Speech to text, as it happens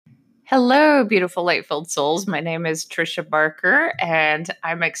Hello, beautiful light-filled souls. My name is Trisha Barker, and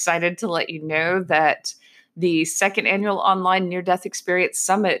I'm excited to let you know that the second annual online near-death experience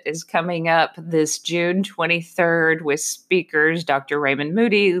summit is coming up this June 23rd with speakers Dr. Raymond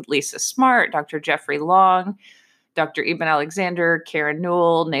Moody, Lisa Smart, Dr. Jeffrey Long, Dr. Eben Alexander, Karen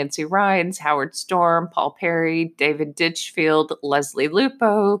Newell, Nancy Rhines, Howard Storm, Paul Perry, David Ditchfield, Leslie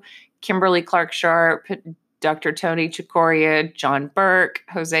Lupo, Kimberly Clark Sharp, Dr. Tony Chikoria, John Burke,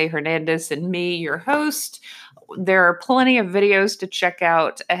 Jose Hernandez, and me, your host. There are plenty of videos to check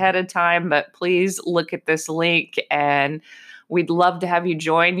out ahead of time, but please look at this link and we'd love to have you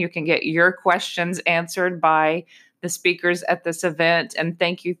join. You can get your questions answered by the speakers at this event. And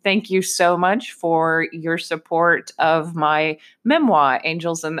thank you so much for your support of my memoir,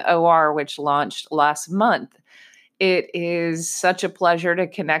 Angels in the OR, which launched last month. It is such a pleasure to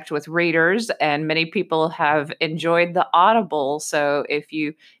connect with readers, and many people have enjoyed the Audible. So if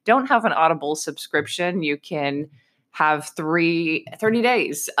you don't have an Audible subscription, you can have 30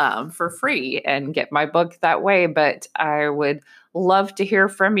 days for free and get my book that way. But I would love to hear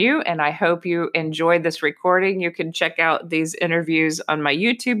from you, and I hope you enjoyed this recording. You can check out these interviews on my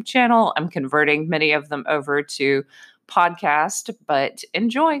YouTube channel. I'm converting many of them over to podcast, but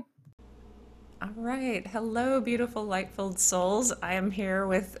enjoy. All right. Hello, beautiful light-filled souls. I am here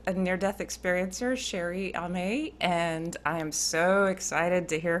with a near-death experiencer, Sherry Ame, and I am so excited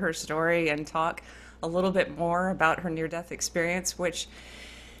to hear her story and talk a little bit more about her near-death experience, which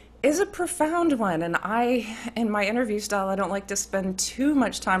is a profound one. And in my interview style, I don't like to spend too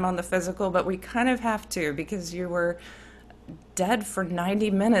much time on the physical, but we kind of have to because you were dead for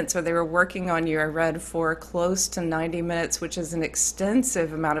 90 minutes, or they were working on you, I read, for close to 90 minutes, which is an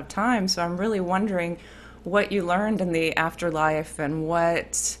extensive amount of time. So I'm really wondering what you learned in the afterlife and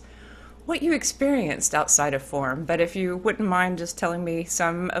what you experienced outside of form. But if you wouldn't mind just telling me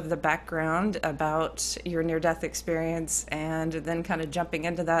some of the background about your near-death experience and then kind of jumping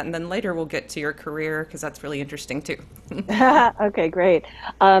into that, and then later we'll get to your career because that's really interesting too. Okay, great.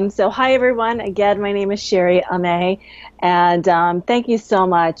 So hi everyone. Again, my name is Sherry Ame, and thank you so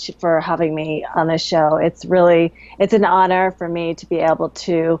much for having me on this show. It's an honor for me to be able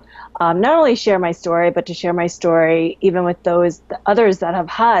to not only share my story, but to share my story even with others that have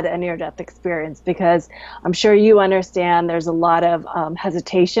had a near-death experience, because I'm sure you understand there's a lot of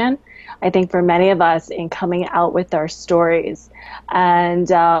hesitation, I think, for many of us in coming out with our stories. And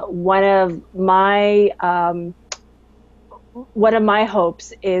one of my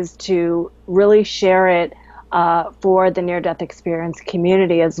hopes is to really share it for the near-death experience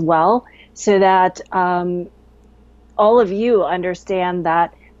community as well, so that all of you understand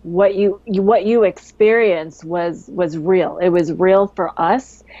that what you experienced was real. It was real for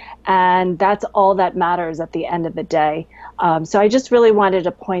us, and that's all that matters at the end of the day. So I just really wanted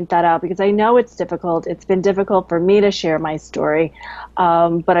to point that out because I know it's difficult. It's been difficult for me to share my story,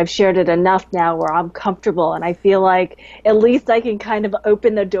 but I've shared it enough now where I'm comfortable, and I feel like at least I can kind of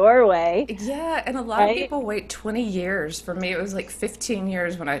open the doorway. Yeah, and a lot of people wait 20 years. For me, it was like 15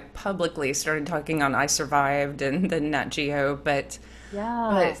 years when I publicly started talking on I Survived and then Nat Geo, but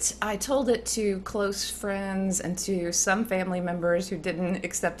I told it to close friends and to some family members who didn't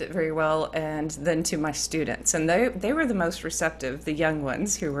accept it very well, and then to my students. And they were the most receptive, the young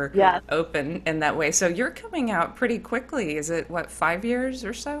ones who were open in that way. So you're coming out pretty quickly. Is it, 5 years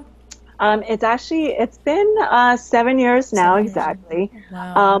or so? It's been 7 years now, exactly.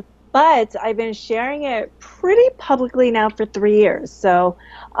 Wow. But I've been sharing it pretty publicly now for 3 years. So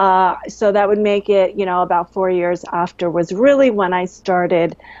that would make it, about 4 years after was really when I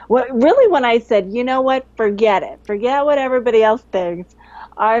started. When I said, you know what, forget it. Forget what everybody else thinks.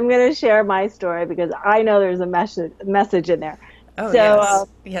 I'm going to share my story because I know there's a message in there. Oh, so,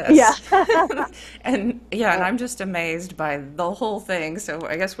 yes. Yeah. And I'm just amazed by the whole thing. So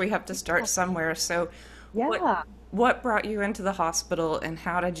I guess we have to start somewhere. So what brought you into the hospital, and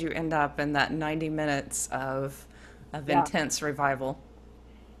how did you end up in that 90 minutes of intense revival?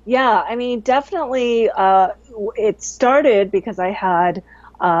 Yeah, I mean, definitely it started because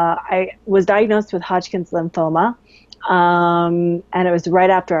I was diagnosed with Hodgkin's lymphoma, and it was right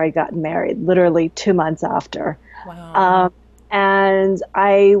after I got married, literally 2 months after. Wow. And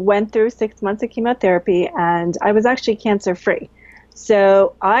I went through 6 months of chemotherapy, and I was actually cancer-free.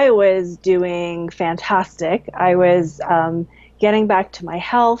 So I was doing fantastic. I was getting back to my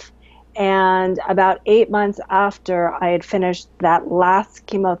health. And about 8 months after I had finished that last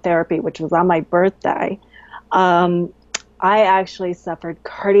chemotherapy, which was on my birthday, I actually suffered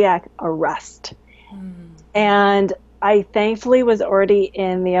cardiac arrest. And I thankfully was already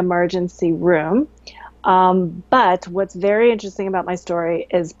in the emergency room. But what's very interesting about my story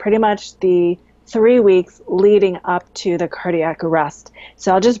is pretty much the 3 weeks leading up to the cardiac arrest.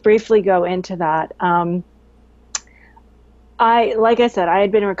 So I'll just briefly go into that. Like I said, I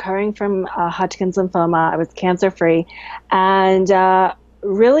had been recovering from Hodgkin's lymphoma. I was cancer free, and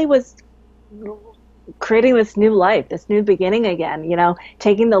really was creating this new life, this new beginning again.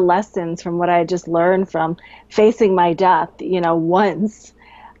 Taking the lessons from what I had just learned from facing my death, once.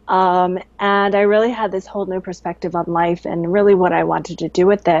 And I really had this whole new perspective on life and really what I wanted to do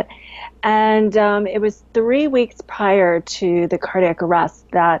with it. And it was 3 weeks prior to the cardiac arrest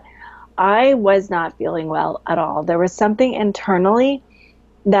that I was not feeling well at all. There was something internally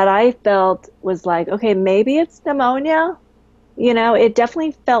that I felt was like, okay, maybe it's pneumonia. It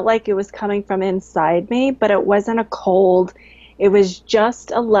definitely felt like it was coming from inside me, but it wasn't a cold. It was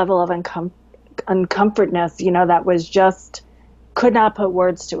just a level of uncomfortness, that was just could not put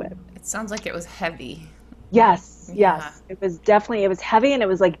words to it. It sounds like it was heavy. Yes, Yeah. yes. It was heavy and it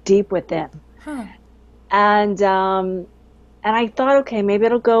was like deep within. Huh. And I thought, okay, maybe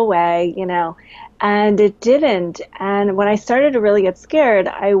it'll go away, and it didn't. And when I started to really get scared,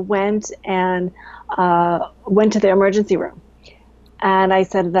 I went to the emergency room, and I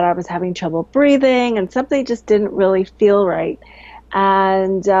said that I was having trouble breathing, and something just didn't really feel right.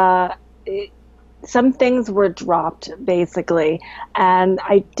 And some things were dropped basically, and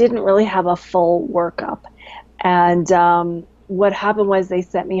I didn't really have a full workup. And what happened was they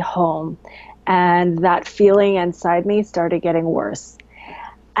sent me home, and that feeling inside me started getting worse.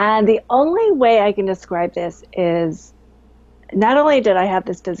 And the only way I can describe this is not only did I have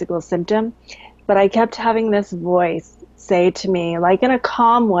this physical symptom, but I kept having this voice say to me, like in a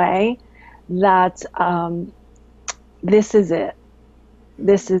calm way, that this is it.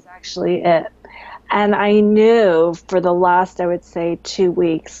 This is actually it. And I knew for the last, I would say, 2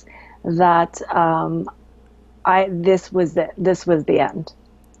 weeks that this was it. This was the end.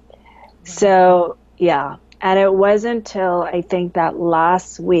 So yeah, and it wasn't until I think that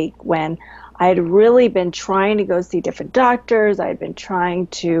last week when I had really been trying to go see different doctors. I had been trying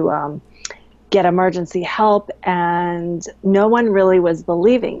to get emergency help, and no one really was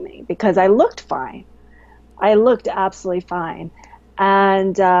believing me because I looked fine. I looked absolutely fine,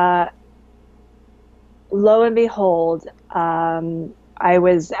 and lo and behold, I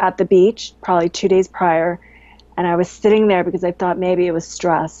was at the beach probably 2 days prior, and I was sitting there because I thought maybe it was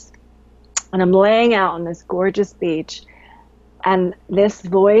stress. And I'm laying out on this gorgeous beach, and this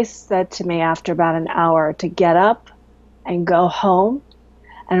voice said to me after about an hour to get up and go home.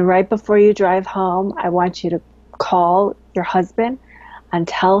 And right before you drive home, I want you to call your husband and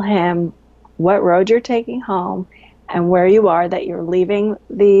tell him what road you're taking home and where you are, that you're leaving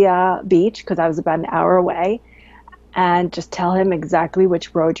the beach, because I was about an hour away, and just tell him exactly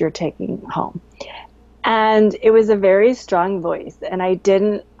which road you're taking home. And it was a very strong voice, and I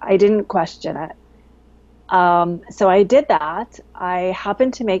didn't question it. So I did that. I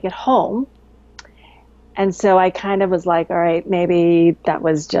happened to make it home, and so I kind of was like, all right, maybe that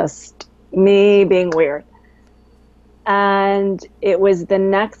was just me being weird. And it was the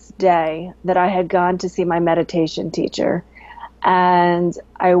next day that I had gone to see my meditation teacher. And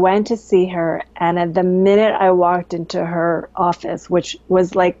I went to see her. And at the minute I walked into her office, which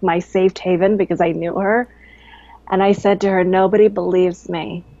was like my safe haven because I knew her, and I said to her, nobody believes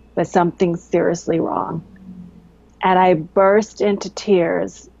me, but something's seriously wrong. And I burst into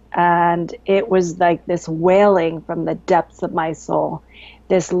tears. And it was like this wailing from the depths of my soul,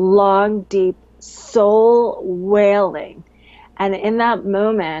 this long, deep soul wailing. And in that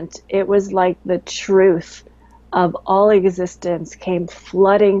moment, it was like the truth of all existence came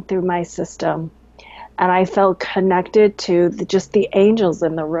flooding through my system. And I felt connected to just the angels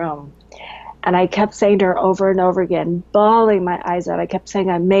in the room. And I kept saying to her over and over again, bawling my eyes out, I kept saying,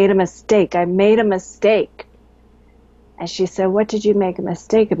 I made a mistake. I made a mistake. And she said, what did you make a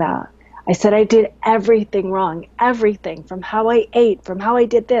mistake about? I said, I did everything wrong, everything, from how I ate, from how I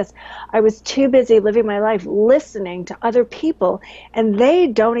did this. I was too busy living my life listening to other people, and they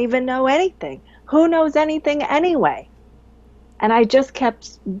don't even know anything. Who knows anything anyway? And I just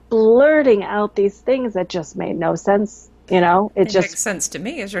kept blurting out these things that just made no sense. It It just, makes sense to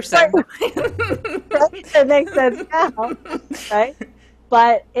me, as you're saying. it makes sense now, right?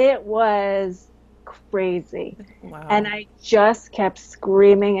 But it was crazy. And Wow. I just kept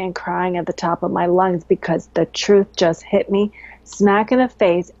screaming and crying at the top of my lungs because the truth just hit me smack in the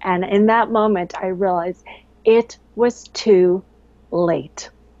face. And in that moment, I realized it was too late.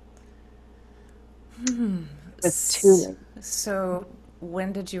 It was too S- late. So,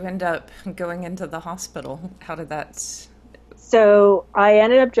 when did you end up going into the hospital? How did that? So I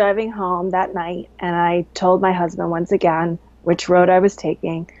ended up driving home that night and I told my husband once again which road I was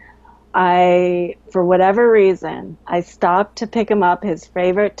taking. For whatever reason, I stopped to pick him up his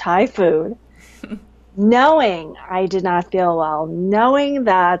favorite Thai food, knowing I did not feel well, knowing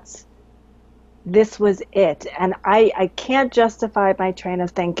that this was it. And I can't justify my train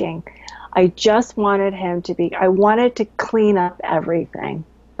of thinking. I just wanted him to be, I wanted to clean up everything.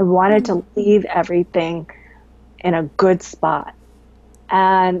 I wanted to leave everything in a good spot.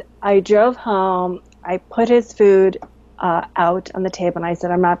 And I drove home. I put his food out on the table and I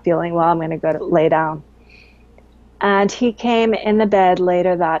said, I'm not feeling well. I'm going to go to lay down. And he came in the bed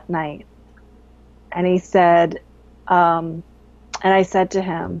later that night and he said, and I said to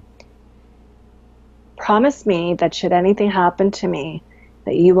him, promise me that should anything happen to me,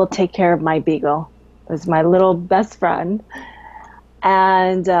 that you will take care of my beagle. It was my little best friend.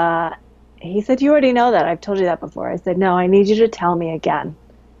 And he said, you already know that. I've told you that before. I said, no, I need you to tell me again.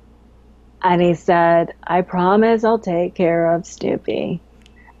 And he said, I promise I'll take care of Snoopy.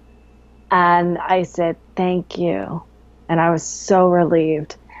 And I said, thank you. And I was so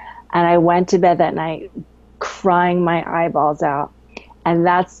relieved. And I went to bed that night crying my eyeballs out. And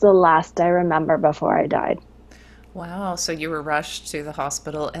that's the last I remember before I died. Wow. So you were rushed to the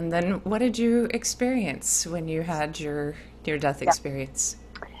hospital. And then what did you experience when you had your near death experience?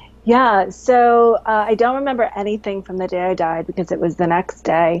 Yeah, so I don't remember anything from the day I died because it was the next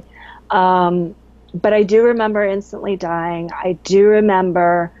day. But I do remember instantly dying. I do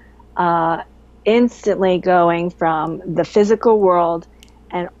remember instantly going from the physical world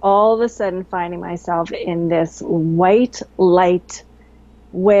and all of a sudden finding myself in this white light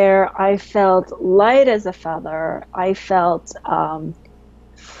where I felt light as a feather. I felt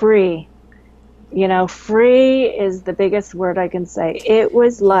free. You know, free is the biggest word I can say. It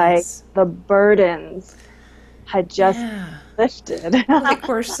was like Yes. the burdens had just Yeah. lifted. Like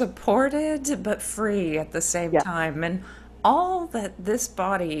we're supported but free at the same Yeah, time. And all that this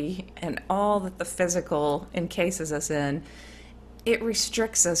body and all that the physical encases us in, it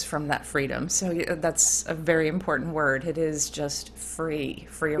restricts us from that freedom. So that's a very important word. It is just free,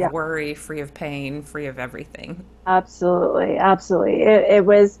 free of yeah, worry, free of pain, free of everything. absolutely, absolutely. It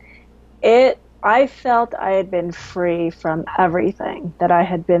was it. I felt I had been free from everything that I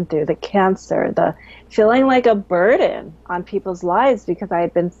had been through, the cancer, the feeling like a burden on people's lives because I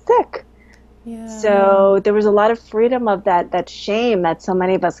had been sick. Yeah. So there was a lot of freedom of that shame that so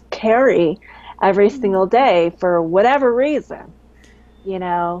many of us carry every single day for whatever reason. You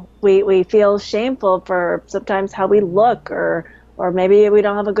know, we feel shameful for sometimes how we look or maybe we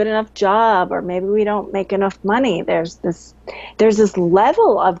don't have a good enough job or maybe we don't make enough money. There's this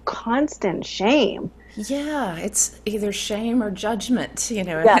level of constant shame. Yeah, it's either shame or judgment,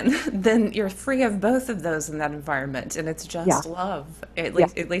 Yeah, and then you're free of both of those in that environment, and it's yeah, just love. yeah.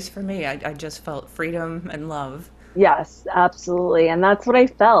 At least for me, I just felt freedom and love. Yes, absolutely. And that's what I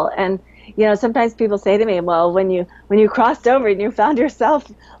felt. And sometimes people say to me, "Well, when you crossed over and you found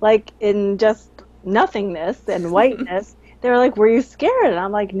yourself like in just nothingness and whiteness," they're like, "Were you scared?" And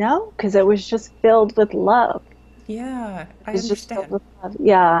I'm like, "No, because it was just filled with love. Yeah, I It was just filled understand. with love."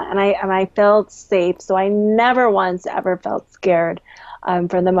 Yeah, and I felt safe. So I never once ever felt scared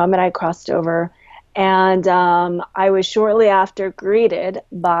from the moment I crossed over. And I was shortly after greeted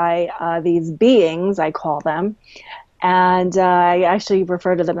by these beings, I call them, and I actually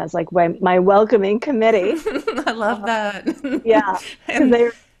refer to them as like my welcoming committee. I love that. Yeah, because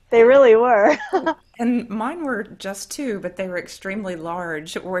And they really were. and mine were just two, but they were extremely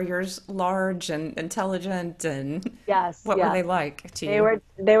large. Were yours large and intelligent, and Yes, what were yes. they like to They you? were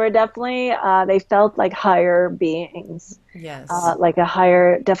they were definitely they felt like higher beings, Yes. like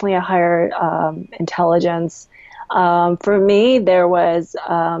definitely a higher intelligence. For me, there was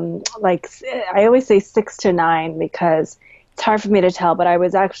like I always say 6 to 9 because it's hard for me to tell, but I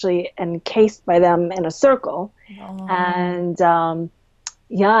was actually encased by them in a circle, Oh. and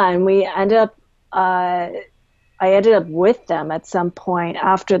yeah, and we ended up. I ended up with them at some point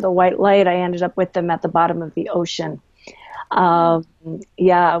after the white light. I ended up with them at the bottom of the ocean. Um,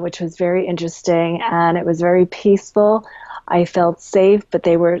 yeah, which was very interesting and it was very peaceful. I felt safe, but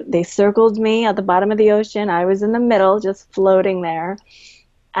they circled me at the bottom of the ocean. I was in the middle, just floating there.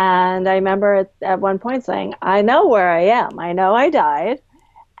 And I remember at one point saying, I know where I am. I know I died.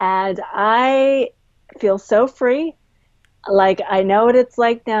 And I feel so free. Like I know what it's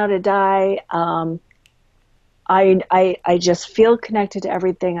like now to die. I just feel connected to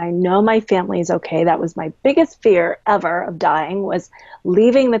everything. I know my family is okay. That was my biggest fear ever of dying was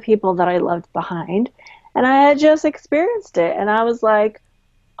leaving the people that I loved behind. And I had just experienced it. And I was like,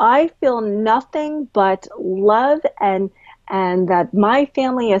 I feel nothing but love and that my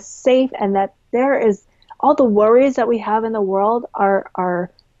family is safe, and that there is all the worries that we have in the world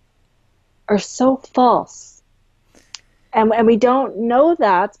are so false. And we don't know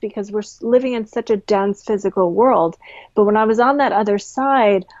that because we're living in such a dense physical world. But when I was on that other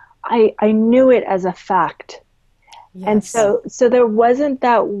side, I knew it as a fact. And Yes. so there wasn't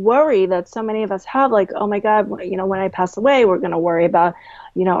that worry that so many of us have, like, oh my God, when I pass away, we're going to worry about,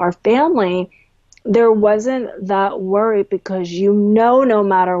 our family. There wasn't that worry because no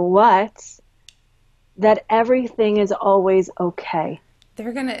matter what, that everything is always okay.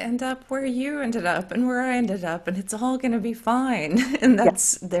 They're going to end up where you ended up and where I ended up, and it's all going to be fine. And Yeah.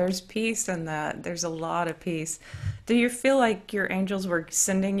 there's peace in that. There's a lot of peace. Do you feel like your angels were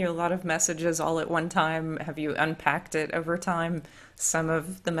sending you a lot of messages all at one time? Have you unpacked it over time, some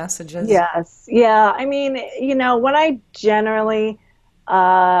of the messages? Yes. Yeah. I mean, when I generally,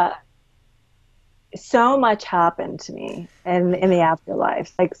 uh, so much happened to me in the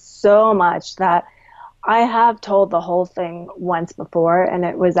afterlife, like so much that I have told the whole thing once before, and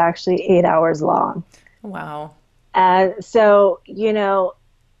it was actually 8 hours long. Wow. And so,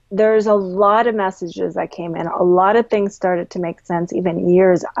 there's a lot of messages that came in. A lot of things started to make sense even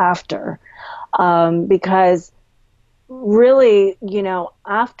years after, because really,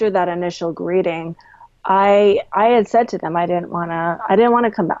 after that initial greeting, I had said to them I didn't want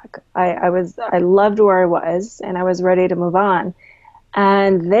to come back. I loved where I was and I was ready to move on.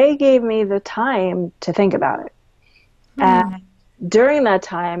 And they gave me the time to think about it. And Hmm. during that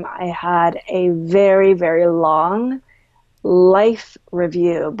time, I had a very, very long life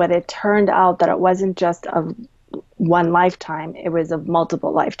review, but it turned out that it wasn't just of one lifetime, it was of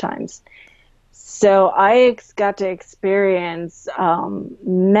multiple lifetimes. So got to experience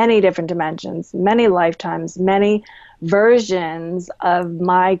many different dimensions, many lifetimes, many versions of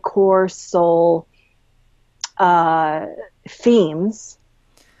my core soul uh, themes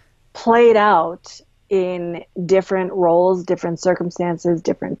played out in different roles, different circumstances,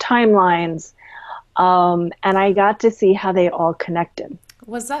 different timelines. And I got to see how they all connected.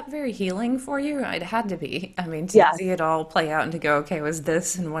 Was that very healing for you? It had to be. I mean, to see Yes, it all play out and to go, okay, was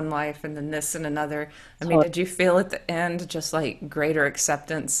this in one life and then this in another? I mean, did totally. you feel at the end just like greater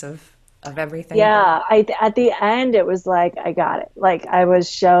acceptance of everything? Yeah, at the end it was like I got it. Like I was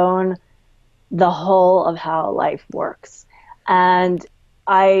shown the whole of how life works. And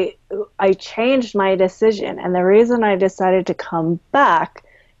I I changed my decision. And the reason I decided to come back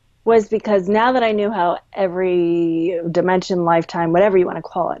was because now that I knew how every dimension, lifetime, whatever you want to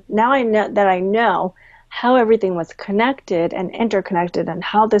call it, now I know how everything was connected and interconnected and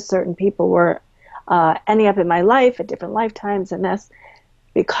how the certain people were ending up in my life at different lifetimes and this.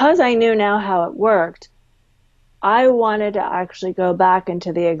 Because I knew now how it worked, I wanted to actually go back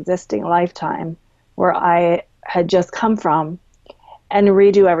into the existing lifetime where I had just come from and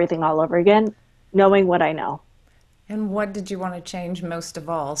redo everything all over again, knowing what I know. And what did you want to change most of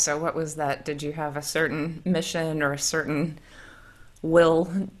all? So, what was that? Did you have a certain mission or a certain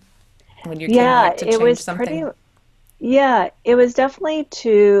will when you came Yeah, back to it change was pretty, something? yeah, it was definitely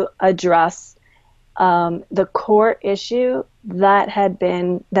to address the core issue that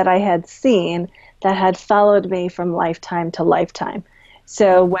I had seen that had followed me from lifetime to lifetime.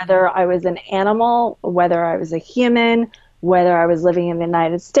 So whether I was an animal, whether I was a human, whether I was living in the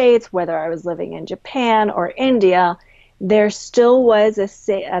United States, whether I was living in Japan or India, there still was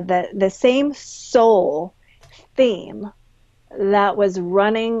the same soul theme that was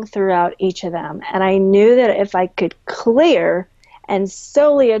running throughout each of them. And I knew that if I could clear and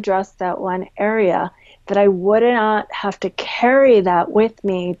solely address that one area, that I would not have to carry that with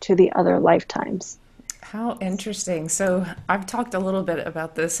me to the other lifetimes. How interesting. So, I've talked a little bit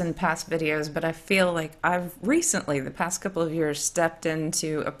about this in past videos, but I feel like I've recently, the past couple of years, stepped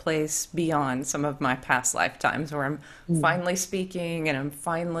into a place beyond some of my past lifetimes where I'm Mm. finally speaking and I'm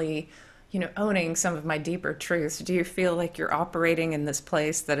finally, owning some of my deeper truths. Do you feel like you're operating in this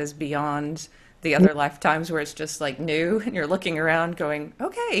place that is beyond the other lifetimes where it's just like new and you're looking around going,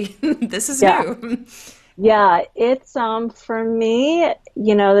 okay, this is Yeah. new? Yeah, it's for me,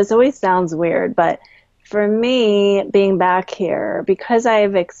 this always sounds weird, but for me being back here because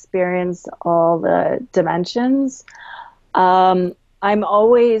I've experienced all the dimensions, Um, I'm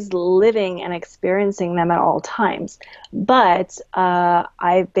always living and experiencing them at all times. But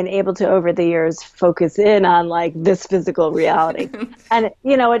I've been able to, over the years, focus in on like this physical reality. And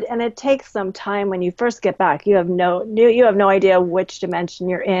it takes some time when you first get back. You have no idea which dimension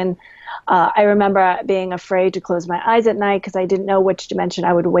you're in. I remember being afraid to close my eyes at night because I didn't know which dimension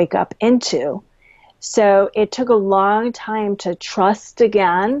I would wake up into. So it took a long time to trust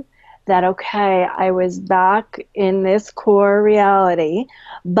again that, okay, I was back in this core reality,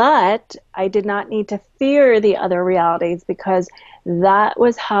 but I did not need to fear the other realities because that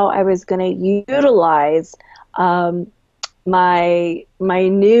was how I was going to utilize um, my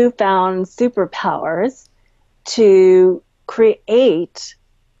newfound superpowers to create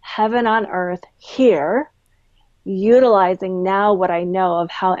heaven on earth here, utilizing now what I know of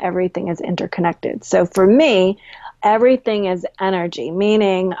how everything is interconnected. So for me, everything is energy,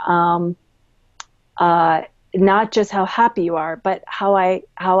 meaning uh, not just how happy you are, but how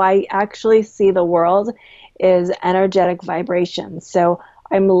I actually see the world is energetic vibration. So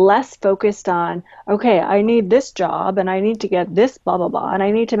I'm less focused on, okay, I need this job and I need to get this blah blah blah and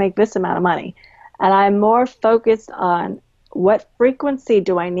I need to make this amount of money. And I'm more focused on what frequency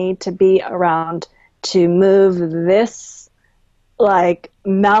do I need to be around to move this like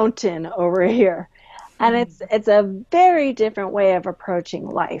mountain over here. And it's a very different way of approaching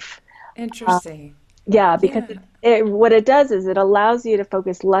life. Interesting. Yeah, because Yeah. what it does is it allows you to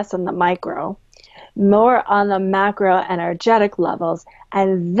focus less on the micro, more on the macro energetic levels,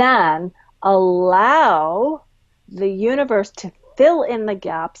 and then allow the universe to fill in the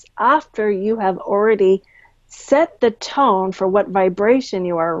gaps after you have already set the tone for what vibration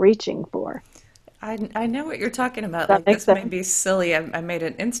you are reaching for. I know what you're talking about. That Like, makes this may sense. be silly. I made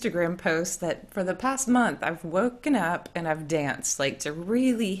an Instagram post that for the past month, I've woken up and I've danced like to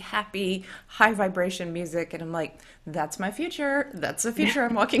really happy, high vibration music. And I'm like, that's my future. That's the future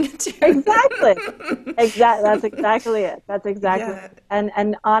I'm walking into. Exactly. That's exactly it. That's exactly Yeah. it.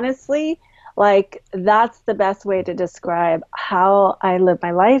 And honestly, like that's the best way to describe how I live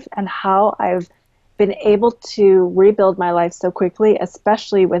my life and how I've been able to rebuild my life so quickly,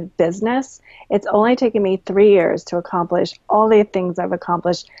 especially with business. It's only taken me 3 years to accomplish all the things I've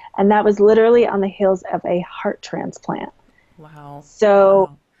accomplished, and that was literally on the heels of a heart transplant. Wow.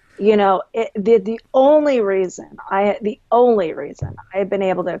 So, Wow. the only reason I've been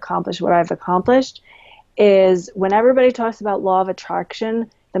able to accomplish what I've accomplished is when everybody talks about law of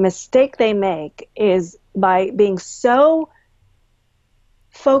attraction, the mistake they make is by being so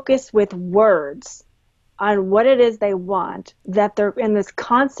focused with words on what it is they want that they're in this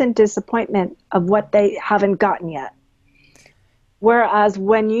constant disappointment of what they haven't gotten yet. Whereas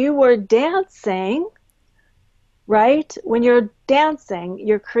when you were dancing, right? When you're dancing,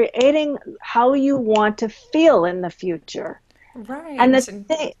 you're creating how you want to feel in the future. And Right.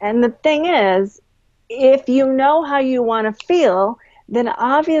 the thing is, if you know how you want to feel, then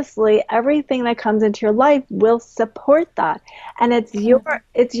obviously everything that comes into your life will support that. And And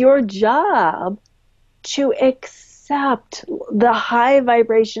it's your job to accept the high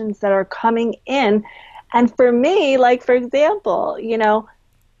vibrations that are coming in. And for me, like for example,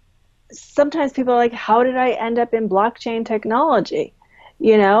 sometimes people are like, how did I end up in blockchain technology?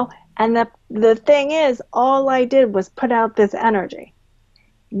 You know, and the thing is, all I did was put out this energy.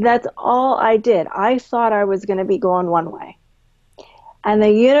 That's all I did. I thought I was going to be going one way. And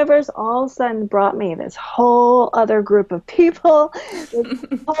the universe all of a sudden brought me this whole other group of people, this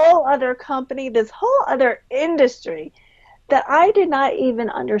whole other company, this whole other industry that I did not even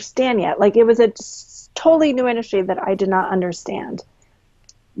understand yet. Like it was a totally new industry that I did not understand.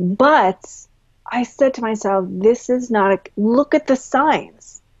 But I said to myself, this is not look at the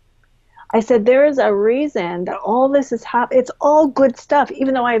signs. I said, there is a reason that all this is happening. It's all good stuff,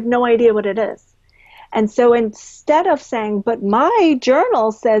 even though I have no idea what it is. And so instead of saying, but my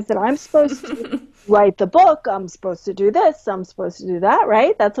journal says that I'm supposed to write the book, I'm supposed to do this, I'm supposed to do that,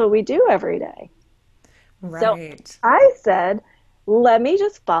 right? That's what we do every day. So right. I said, let me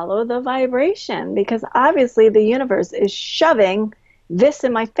just follow the vibration because obviously the universe is shoving this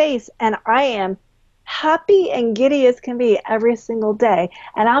in my face and I am happy and giddy as can be every single day.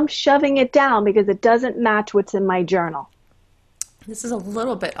 And I'm shoving it down because it doesn't match what's in my journal. This is a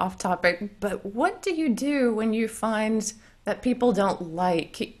little bit off topic, but what do you do when you find that people don't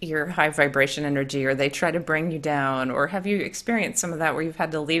like your high vibration energy or they try to bring you down? Or have you experienced some of that where you've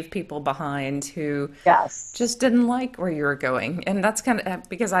had to leave people behind who Yes. just didn't like where you were going? And that's kind of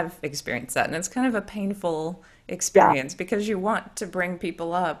because I've experienced that, and it's kind of a painful Yeah. experience because you want to bring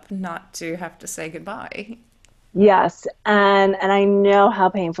people up, not to have to say goodbye. Yes, and I know how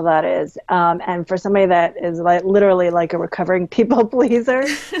painful that is. And for somebody that is like literally like a recovering people pleaser,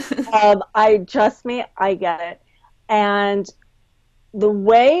 I trust me, I get it. And the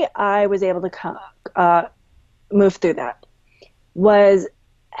way I was able to uh, move through that was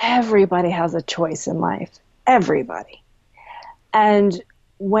everybody has a choice in life. Everybody. And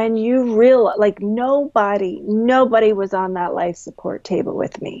when you realize, like nobody was on that life support table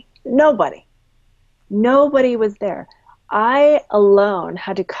with me. Nobody was there. I alone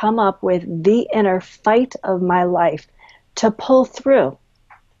had to come up with the inner fight of my life to pull through.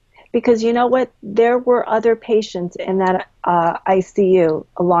 Because you know what? There were other patients in that ICU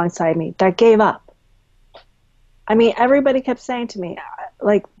alongside me that gave up. I mean, everybody kept saying to me,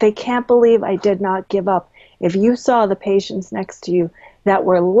 like, they can't believe I did not give up. If you saw the patients next to you that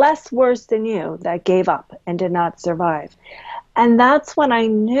were less worse than you that gave up and did not survive. And that's when I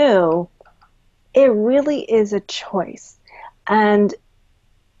knew it really is a choice. And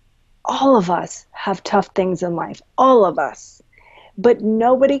all of us have tough things in life, all of us. But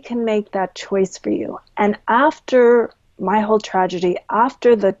nobody can make that choice for you. And after my whole tragedy,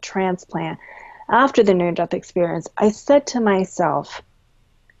 after the transplant, after the near-death experience, I said to myself,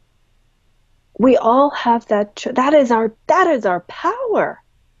 we all have that is our power.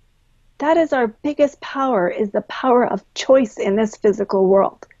 That is our biggest power, is the power of choice in this physical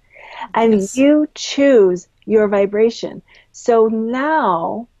world. And Yes. you choose your vibration. So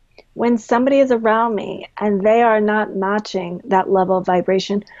now when somebody is around me and they are not matching that level of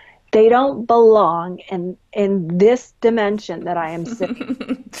vibration, they don't belong in this dimension that I am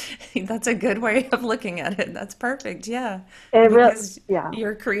sitting. That's a good way of looking at it. That's perfect. Yeah. It really, Because yeah,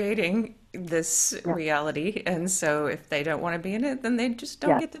 you're creating this yeah, reality. And so if they don't want to be in it, then they just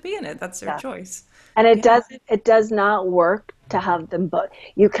don't yeah, get to be in it. That's their yeah. choice. And Yeah. it does not work to have them both.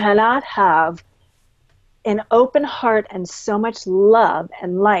 You cannot have an open heart and so much love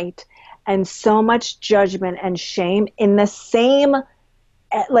and light and so much judgment and shame in the same,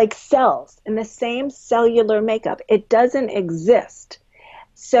 like, cells, in the same cellular makeup. It doesn't exist.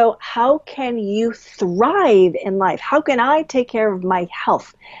 So how can you thrive in life? How can I take care of my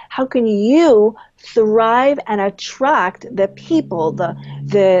health? How can you thrive and attract the people,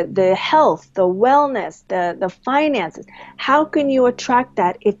 the health, the wellness, the finances? How can you attract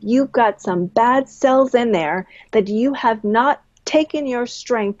that if you've got some bad cells in there that you have not taken your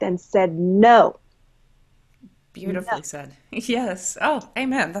strength and said no? No. Beautifully said. Yes. Oh,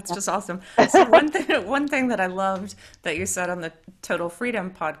 amen. That's just awesome. So one thing that I loved that you said on the Total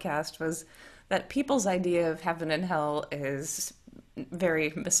Freedom podcast was that people's idea of heaven and hell is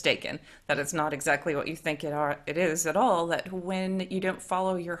very mistaken. That it's not exactly what you think it is at all. That when you don't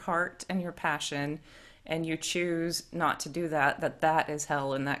follow your heart and your passion, and you choose not to do that, that is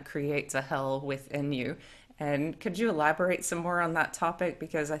hell, and that creates a hell within you. And could you elaborate some more on that topic?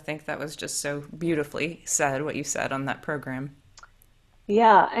 Because I think that was just so beautifully said, what you said on that program.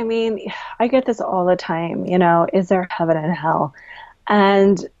 Yeah, I mean, I get this all the time, is there heaven and hell?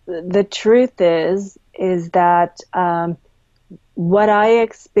 And the truth is that what I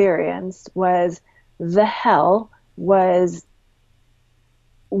experienced was the hell was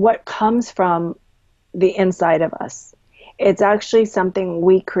what comes from the inside of us. It's actually something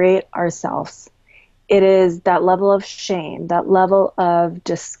we create ourselves. It is that level of shame, that level of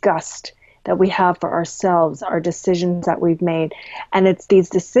disgust that we have for ourselves, our decisions that we've made. And it's these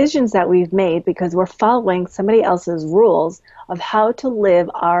decisions that we've made because we're following somebody else's rules of how to live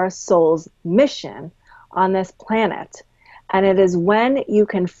our soul's mission on this planet. And it is when you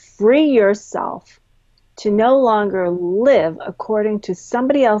can free yourself to no longer live according to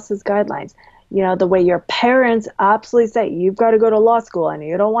somebody else's guidelines. The way your parents absolutely say, you've got to go to law school, and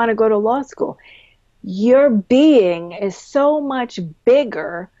you don't want to go to law school. Your being is so much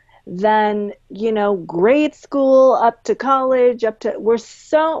bigger than, grade school up to college,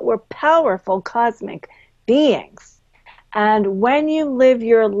 we're powerful cosmic beings. And when you live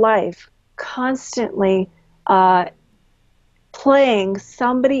your life constantly playing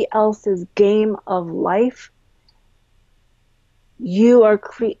somebody else's game of life, you are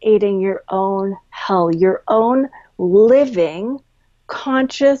creating your own hell, your own living,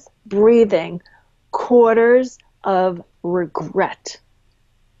 conscious, breathing quarters of regret.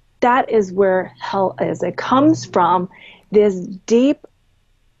 That is where hell is. It comes from this deep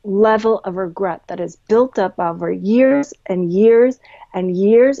level of regret that is built up over years and years and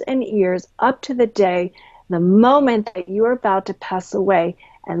years and years, up to the day, the moment that you are about to pass away.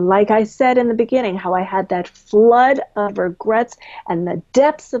 And like I said in the beginning, how I had that flood of regrets and the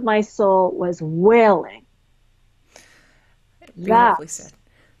depths of my soul was wailing. Beautifully That, said.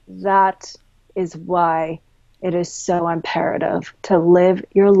 that is why it is so imperative to live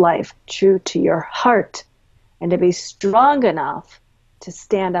your life true to your heart and to be strong enough to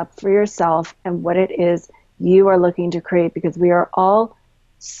stand up for yourself and what it is you are looking to create, because we are all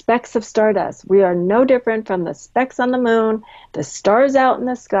specks of stardust. We are no different from the specks on the moon, the stars out in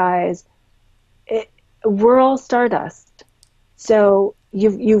the skies. We're all stardust. So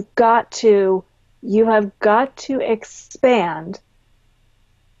you have got to expand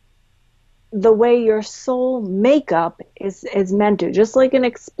the way your soul makeup is meant to, just like an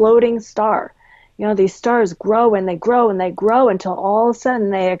exploding star. You know, these stars grow and they grow and they grow until all of a sudden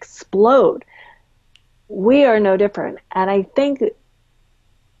they explode. We are no different. And I think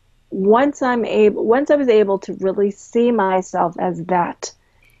once I was able to really see myself as that,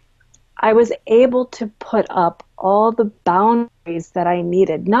 I was able to put up all the boundaries that I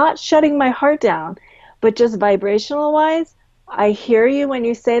needed, not shutting my heart down, but just vibrational wise. I hear you when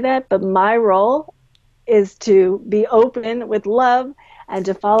you say that, but my role is to be open with love and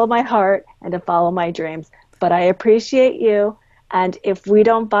to follow my heart and to follow my dreams. But I appreciate you. And if we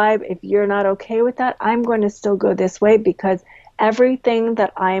don't vibe, if you're not okay with that, I'm going to still go this way because everything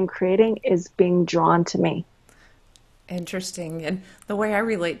that I am creating is being drawn to me. Interesting. And the way I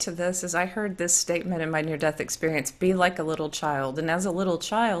relate to this is I heard this statement in my near death experience, be like a little child. And as a little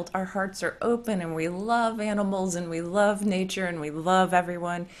child, our hearts are open and we love animals and we love nature and we love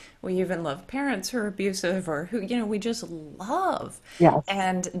everyone. We even love parents who are abusive or who, we just love. Yes.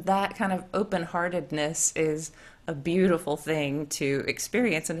 And that kind of open heartedness is a beautiful thing to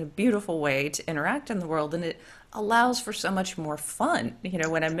experience and a beautiful way to interact in the world. And it allows for so much more fun.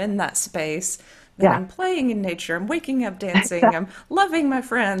 When I'm in that space, then Yeah. I'm playing in nature, I'm waking up dancing, I'm loving my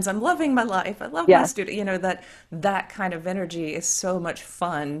friends, I'm loving my life, I love my Yes. student. That kind of energy is so much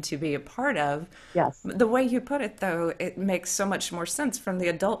fun to be a part of. Yes. The way you put it, though, it makes so much more sense from the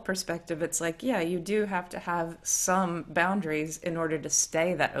adult perspective. It's like, yeah, you do have to have some boundaries in order to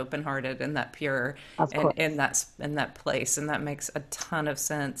stay that open-hearted and that pure Of and course. in that place, and that makes a ton of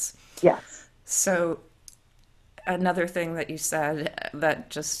sense. Yes. So another thing that you said that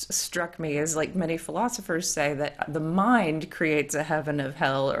just struck me is like many philosophers say that the mind creates a heaven of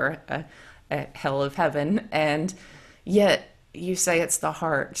hell or a hell of heaven, and yet you say it's the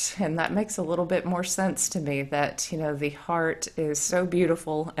heart, and that makes a little bit more sense to me that the heart is so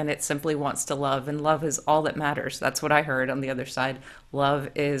beautiful and it simply wants to love, and love is all that matters. That's what I heard on the other side. Love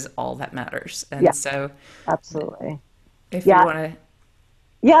is all that matters. And Yeah. so Absolutely. if you Yeah. want to.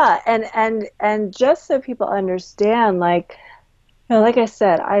 Yeah. And just so people understand, like, like I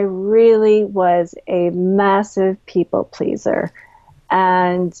said, I really was a massive people pleaser.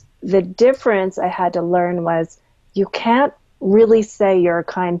 And the difference I had to learn was you can't really say you're a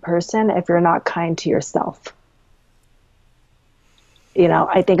kind person if you're not kind to yourself.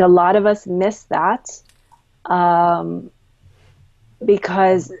 I think a lot of us miss that, um,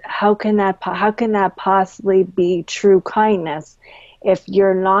 because how can that possibly be true kindness if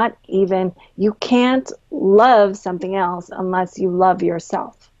you're not even you can't love something else unless you love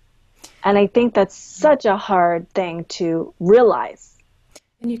yourself. And I think that's such a hard thing to realize,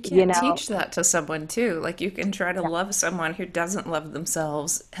 And you you can't know. teach that to someone too. Like you can try to Yeah, love someone who doesn't love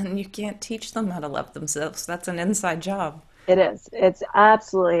themselves, and you can't teach them how to love themselves. That's an inside job. it is. It's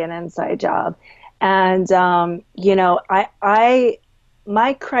absolutely an inside job. And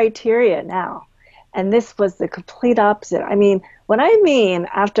my criteria now, and this was the complete opposite. I mean,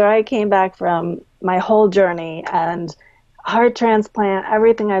 after I came back from my whole journey and heart transplant,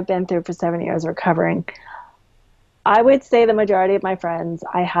 everything I've been through for 7 years recovering, I would say the majority of my friends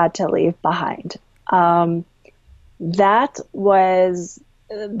I had to leave behind. Um, that was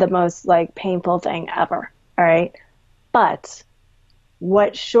the most like painful thing ever. All right. But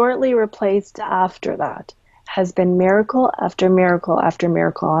what shortly replaced after that has been miracle after miracle after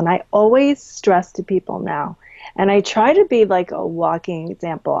miracle. And I always stress to people now, and I try to be like a walking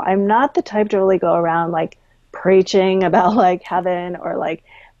example. I'm not the type to really go around like preaching about like heaven or like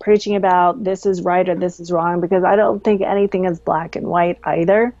preaching about this is right or this is wrong, because I don't think anything is black and white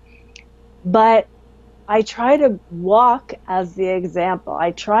either. But I try to walk as the example.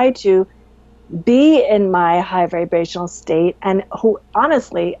 I try to be in my high vibrational state, and who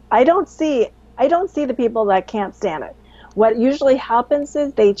honestly I don't see the people that can't stand it. What usually happens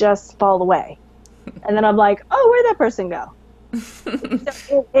is they just fall away, and then I'm like, oh, where'd that person go?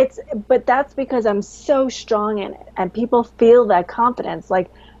 So but that's because I'm so strong in it, and people feel that confidence.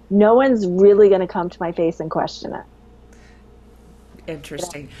 Like no one's really going to come to my face and question it.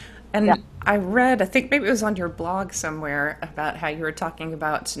 Interesting. Yeah. And I read, I think maybe it was on your blog somewhere, about how you were talking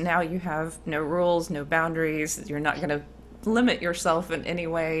about now you have no rules, no boundaries. You're not going to limit yourself in any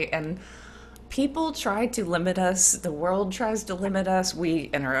way. And people try to limit us. The world tries to limit us. We,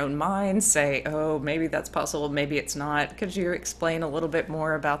 in our own minds, say, oh, maybe that's possible, maybe it's not. Could you explain a little bit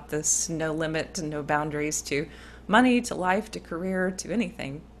more about this no limit and no boundaries to money, to life, to career, to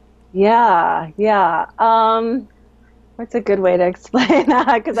anything? Yeah, yeah. What's a good way to explain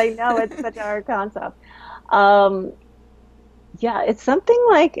that? Because I know it's such a hard concept. Um, yeah, it's something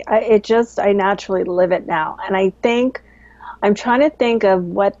like I naturally live it now, and I think I'm trying to think of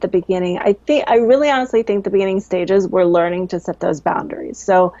what the beginning, I really honestly think the beginning stages were learning to set those boundaries.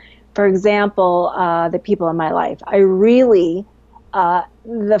 So, for example, the people in my life, the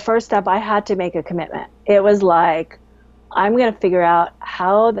first step, I had to make a commitment. It was like, I'm going to figure out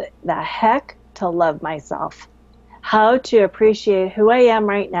how the heck to love myself, how to appreciate who I am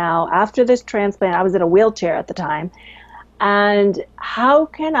right now after this transplant. I was in a wheelchair at the time. And how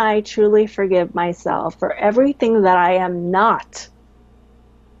can I truly forgive myself for everything that I am not?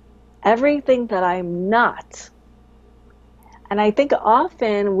 Everything that I'm not. And I think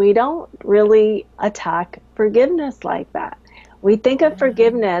often we don't really attack forgiveness like that. We think of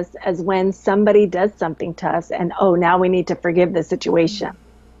forgiveness as when somebody does something to us and, oh, now we need to forgive the situation,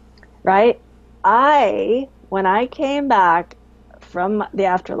 right? When I came back from the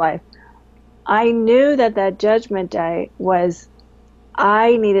afterlife, I knew that that judgment day was,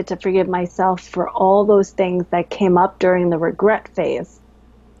 I needed to forgive myself for all those things that came up during the regret phase.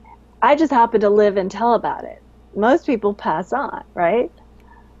 I just happened to live and tell about it. Most people pass on, right?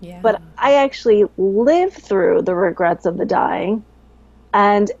 Yeah. But I actually lived through the regrets of the dying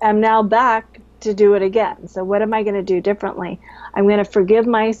and am now back to do it again. So what am I going to do differently? I'm going to forgive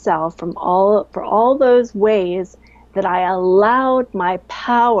myself for all those ways that I allowed my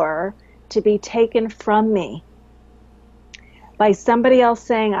power to be taken from me by somebody else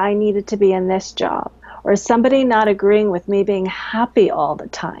saying I needed to be in this job, or somebody not agreeing with me being happy all the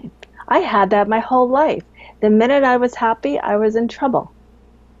time. I had that my whole life. The minute I was happy, I was in trouble.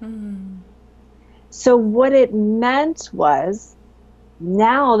 So what it meant was,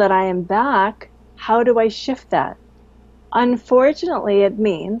 now that I am back, how do I shift that? Unfortunately, it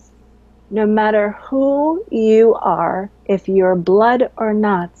means no matter who you are, if you're blood or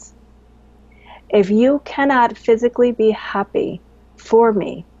not, if you cannot physically be happy for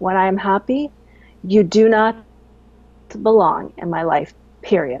me when I'm happy, you do not belong in my life,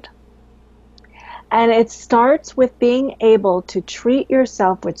 period. And it starts with being able to treat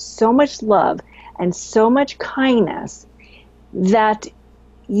yourself with so much love and so much kindness that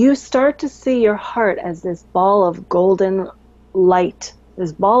you start to see your heart as this ball of golden light,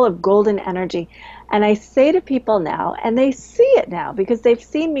 this ball of golden energy. And I say to people now, and they see it now because they've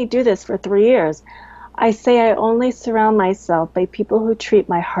seen me do this for 3 years, I say I only surround myself by people who treat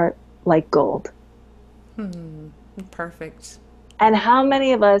my heart like gold. Perfect. And how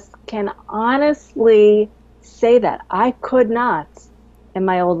many of us can honestly say that? I could not in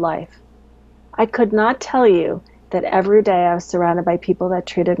my old life. I could not tell you that every day I was surrounded by people that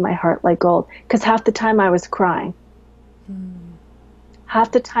treated my heart like gold, because half the time I was crying.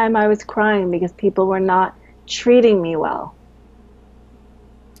 Half the time I was crying because people were not treating me well.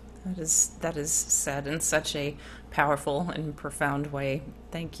 That is said in such a powerful and profound way.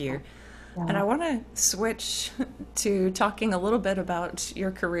 Thank you. And Yeah. I want to switch to talking a little bit about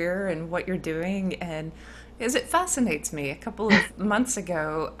your career and what you're doing. And as it fascinates me, a couple of months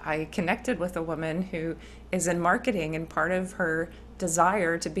ago, I connected with a woman who is in marketing, and part of her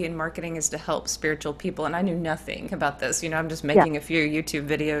desire to be in marketing is to help spiritual people. And I knew nothing about this. I'm just Yeah. making a few YouTube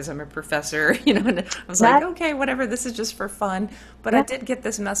videos. I'm a professor, and I was like, That, okay, whatever, this is just for fun. But I yeah. did get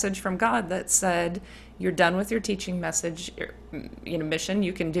this message from God that said, you're done with your teaching message, mission.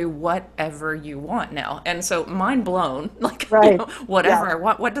 You can do whatever you want now. And so, mind blown, like, Right. whatever Yeah. I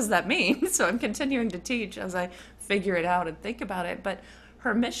want, what does that mean? So I'm continuing to teach as I figure it out and think about it. But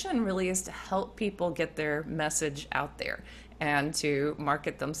her mission really is to help people get their message out there and to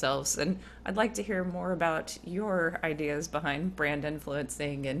market themselves. And I'd like to hear more about your ideas behind brand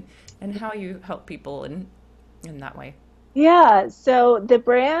influencing and how you help people in that way. Yeah, so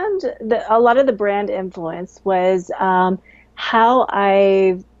a lot of the brand influence was how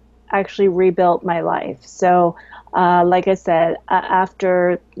I actually rebuilt my life. So, like I said,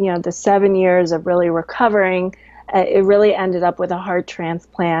 after the 7 years of really recovering, it really ended up with a heart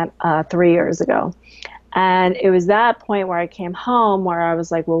transplant 3 years ago. And it was that point where I came home where I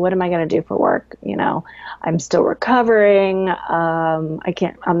was like, well, what am I going to do for work? I'm still recovering. I'm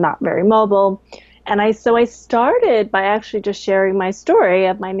not very mobile. So I started by actually just sharing my story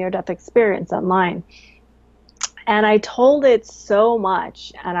of my near-death experience online. And I told it so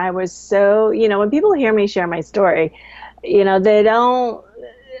much. And I was so, when people hear me share my story, they don't,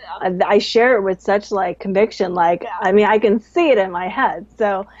 I share it with such like conviction. Like, I mean, I can see it in my head.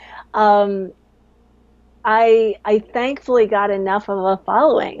 So, um, I thankfully got enough of a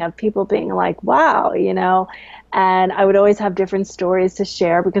following of people being like, wow, and I would always have different stories to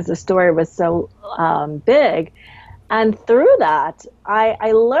share because the story was so big. And through that,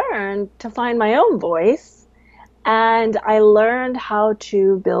 I learned to find my own voice And I learned how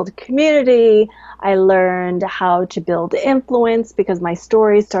to build community. I learned how to build influence because my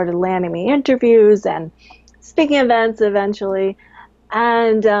stories started landing me interviews and speaking events eventually.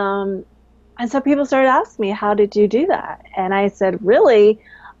 And and so people started asking me, "How did you do that?" And I said, "Really,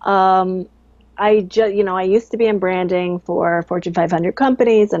 um, I just, I used to be in branding for Fortune 500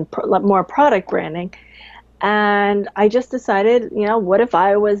 companies and more product branding. And I just decided, what if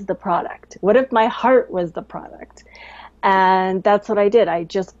I was the product? What if my heart was the product?" And that's what I did. I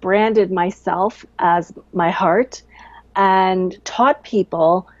just branded myself as my heart and taught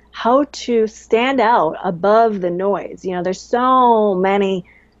people how to stand out above the noise. There's so many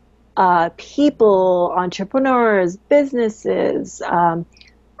people, entrepreneurs, businesses,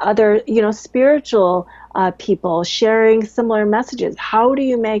 other, spiritual people sharing similar messages. How do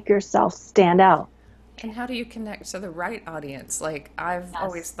you make yourself stand out? And how do you connect to the right audience? Like, I've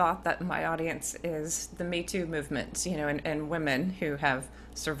always Yes. thought that my audience is the Me Too movement, and women who have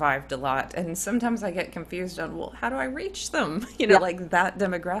survived a lot. And sometimes I get confused on, well, how do I reach them? Yeah. Like that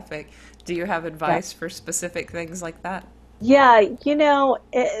demographic. Do you have Yeah. advice for specific things like that? Yeah.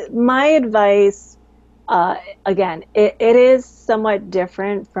 My advice, uh, again, it is somewhat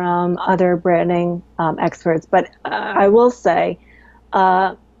different from other branding experts, but I will say,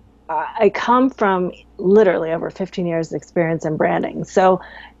 uh, I come from literally over 15 years experience in branding. So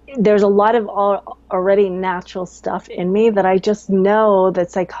there's a lot of already natural stuff in me that I just know the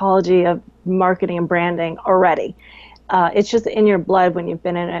psychology of marketing and branding already. It's just in your blood when you've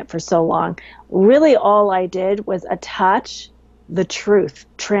been in it for so long. Really, all I did was attach the truth,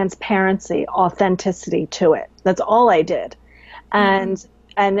 transparency, authenticity to it. That's all I did,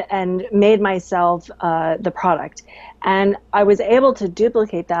 Mm-hmm. and made myself the product. And I was able to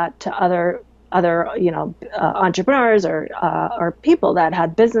duplicate that to other entrepreneurs or people that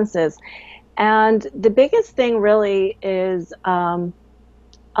had businesses. And the biggest thing really is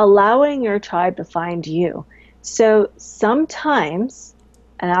allowing your tribe to find you. So sometimes,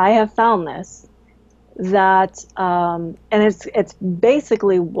 and I have found this, that and it's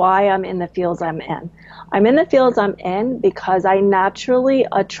basically why I'm in the fields I'm in. I'm in the fields I'm in because I naturally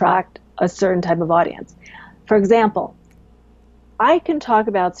attract a certain type of audience. For example, I can talk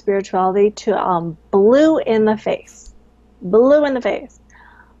about spirituality to blue in the face. Blue in the face.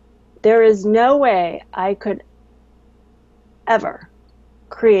 There is no way I could ever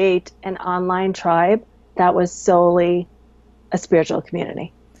create an online tribe that was solely a spiritual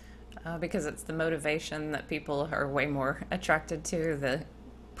community. Because it's the motivation that people are way more attracted to, the I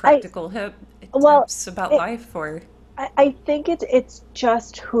practical hip well, tips about it, life, or I think it's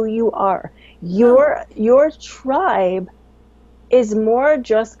just who you are. oh, Your tribe is more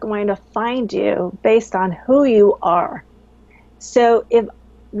just going to find you based on who you are. So if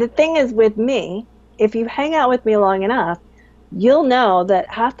the thing is with me, if you hang out with me long enough, you'll know that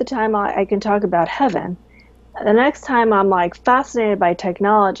half the time I can talk about heaven. The next time I'm like fascinated by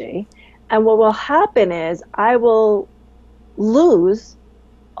technology. And what will happen is I will lose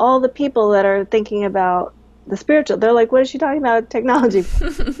all the people that are thinking about the spiritual. They're like, what is she talking about technology for?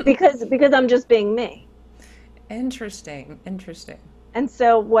 Because I'm just being me. interesting, interesting. And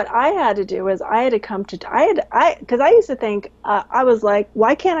so what I had to do is I had to come to I because I used to think I was like,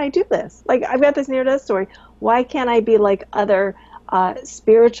 why can't I do this? Like I've got this near death story. Why can't I be like other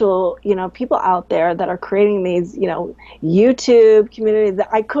spiritual people out there that are creating these YouTube communities that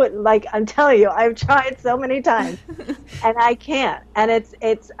I couldn't like? I'm telling you, I've tried so many times and I can't. And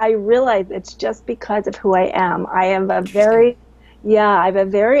it's I realize it's just because of who I am. I am a Interesting. very yeah, I have a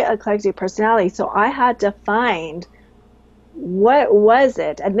very eclectic personality. So I had to find what was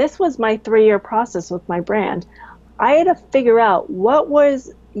it? And this was my 3 year process with my brand. I had to figure out what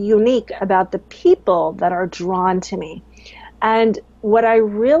was unique about the people that are drawn to me. And what I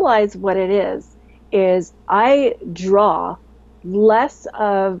realized what it is I draw less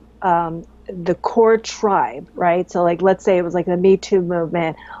of the core tribe, right? So like let's say it was like the Me Too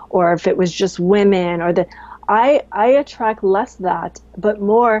movement, or if it was just women, or I attract less that, but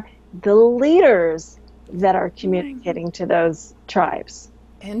more the leaders that are communicating to those tribes.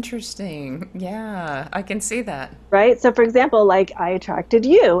 Interesting. Yeah, I can see that. Right? So for example, like I attracted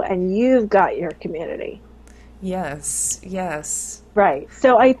you and you've got your community. Yes, yes. Right.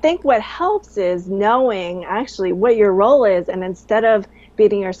 So I think what helps is knowing actually what your role is, and instead of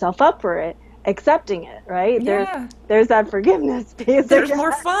beating yourself up for it, accepting it, right? Yeah. There's that forgiveness piece There's again.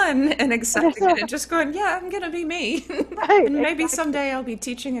 more fun in accepting it Right, and just going, yeah, I'm gonna be me. And maybe exactly. someday I'll be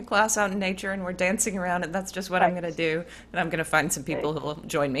teaching a class out in nature and we're dancing around and that's just what I'm Right. gonna do. And I'm gonna find some people who will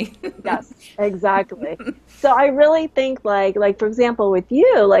join me. Yes, exactly. So I really think like for example with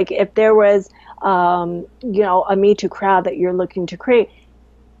you, like if there was a Me Too crowd that you're looking to create,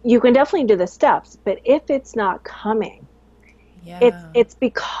 you can definitely do the steps, but if it's not coming, Yeah. it's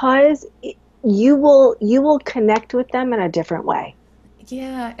because you will connect with them in a different way.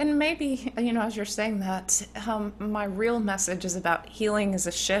 Yeah, and maybe, as you're saying that, my real message is about healing is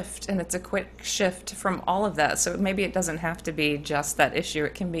a shift, and it's a quick shift from all of that. So maybe it doesn't have to be just that issue.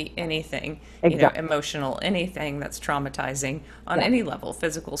 It can be anything, Exactly. emotional, anything that's traumatizing on Yeah. any level,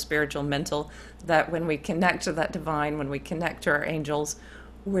 physical, spiritual, mental, that when we connect to that divine, when we connect to our angels,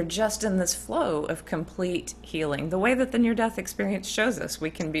 we're just in this flow of complete healing. The way that the near death experience shows us, we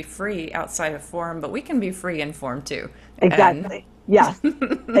can be free outside of form, but we can be free in form too. And Exactly. Yes.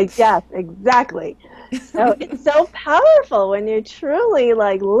 Yes, exactly. So it's so powerful when you truly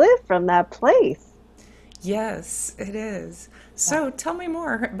like live from that place. yes, it is. Yeah. So tell me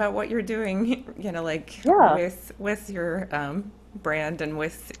more about what you're doing, like Yeah. with your brand and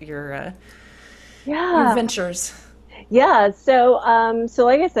with your Yeah. ventures. Yeah. So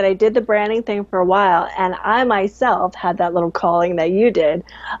like I said, I did the branding thing for a while, and I myself had that little calling that you did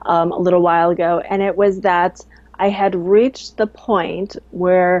a little while ago, and it was that I had reached the point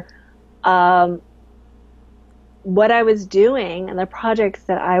where um, what I was doing and the projects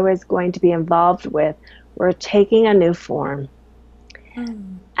that I was going to be involved with were taking a new form.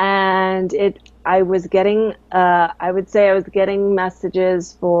 Mm. And I was getting, I would say I was getting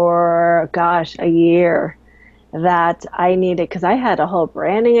messages for, gosh, a year that I needed, because I had a whole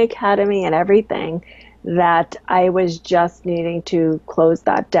branding academy and everything, that I was just needing to close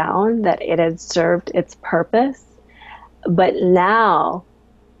that down, that it had served its purpose. But now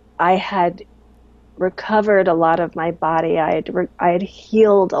I had recovered a lot of my body. I had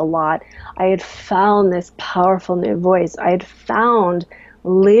healed a lot. I had found this powerful new voice. I had found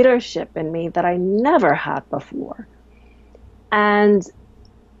leadership in me that I never had before. And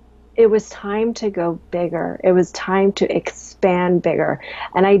it was time to go bigger. It was time to expand bigger.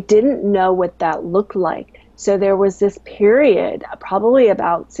 And I didn't know what that looked like. So there was this period, probably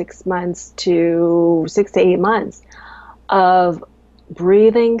about 6 months to 6 to 8 months, of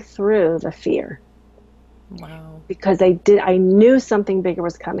breathing through the fear, Wow. because I knew something bigger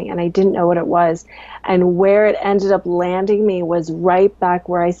was coming and I didn't know what it was. And where it ended up landing me was right back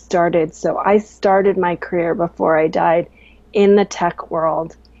where I started. So I started my career before I died in the tech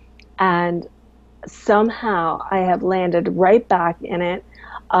world, and somehow I have landed right back in it.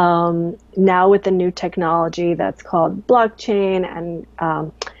 Now with the new technology that's called blockchain and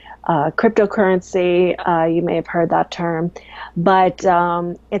cryptocurrency. You may have heard that term, but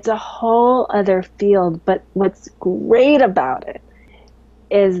it's a whole other field. But what's great about it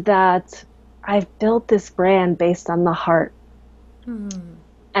is that I've built this brand based on the heart. Hmm.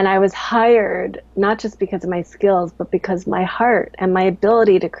 And I was hired not just because of my skills, but because my heart and my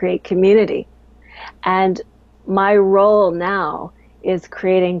ability to create community. And my role now is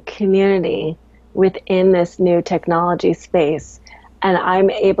creating community within this new technology space. And I'm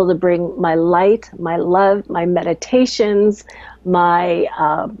able to bring my light, my love, my meditations, my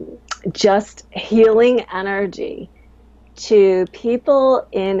just healing energy to people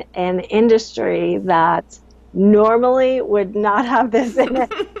in an industry that normally would not have this in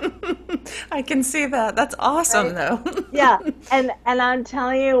it. I can see that. That's awesome, Right? though. Yeah. And I'm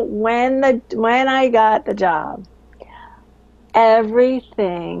telling you, when I got the job,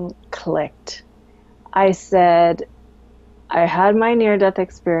 everything clicked. I said, I had my near death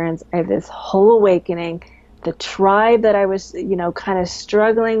experience. I had this whole awakening. The tribe that I was, kind of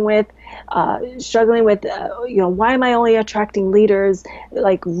why am I only attracting leaders,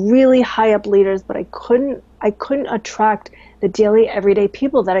 like really high up leaders, but I couldn't attract the daily, everyday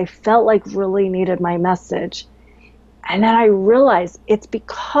people that I felt like really needed my message. And then I realized it's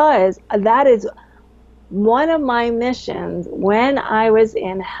because that is one of my missions when I was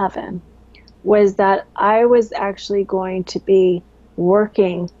in heaven, was that I was actually going to be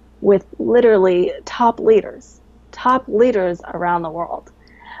working with literally top leaders around the world.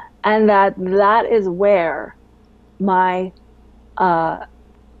 And that is where my uh,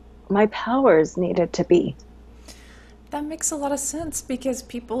 my powers needed to be. That makes a lot of sense because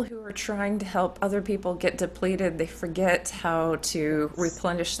people who are trying to help other people get depleted, they forget how to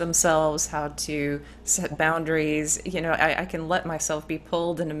replenish themselves, how to set boundaries. I can let myself be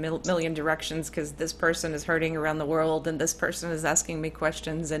pulled in a million directions because this person is hurting around the world and this person is asking me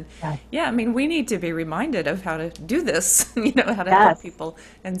questions. And Yes. yeah, I mean, we need to be reminded of how to do this, how to help Yes. people.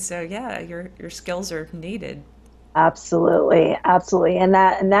 And so, yeah, your skills are needed. Absolutely, absolutely. And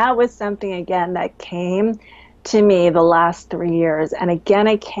that was something again that came to me the last 3 years. And again,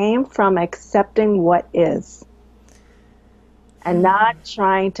 it came from accepting what is and not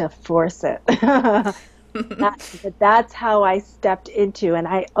trying to force it. That's how I stepped into, and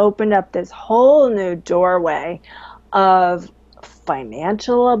I opened up this whole new doorway of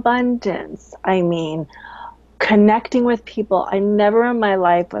financial abundance. I mean, connecting with people I never in my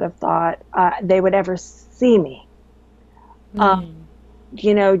life would have thought they would ever see me. Um,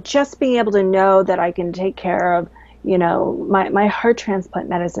 just being able to know that I can take care of, my heart transplant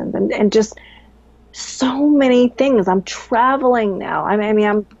medicines and just so many things. I'm traveling now. I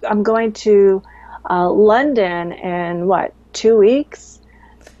mean, I'm going to London in what, 2 weeks,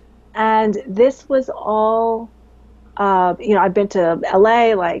 and this was all. I've been to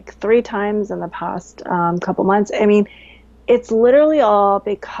LA like 3 times in the past couple months. I mean, it's literally all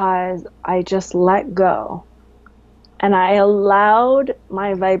because I just let go and I allowed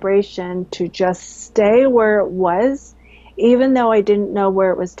my vibration to just stay where it was, even though I didn't know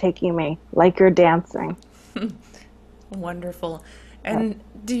where it was taking me, like you're dancing. Wonderful. Yeah. And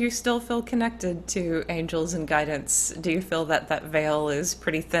do you still feel connected to angels and guidance? Do you feel that that veil is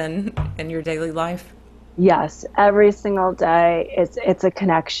pretty thin in your daily life? Yes, every single day it's a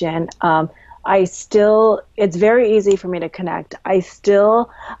connection. It's very easy for me to connect. I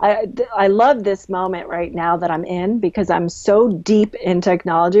love this moment right now that I'm in because I'm so deep in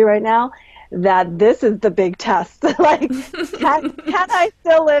technology right now that this is the big test. Like, can I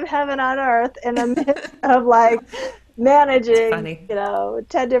still live heaven on earth in the midst of like It's managing, funny.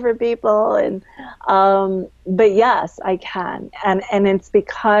 10 different people but yes, I can. And it's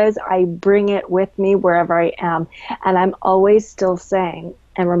because I bring it with me wherever I am. And I'm always still saying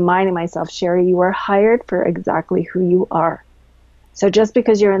and reminding myself, Sherry, you are hired for exactly who you are. So just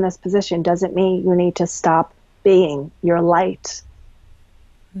because you're in this position doesn't mean you need to stop being your light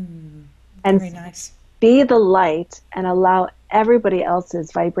and Very nice. be the light and allow everybody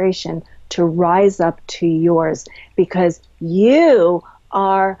else's vibration to rise up to yours because you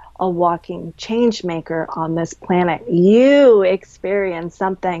are a walking change maker on this planet. You experience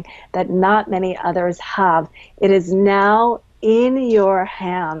something that not many others have. It is now in your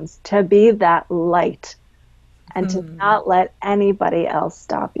hands to be that light and to not let anybody else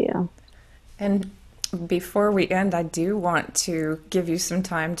stop you. And before we end, I do want to give you some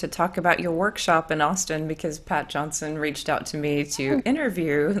time to talk about your workshop in Austin because Pat Johnson reached out to me to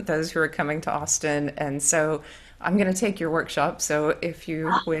interview those who are coming to Austin. And so I'm going to take your workshop. So if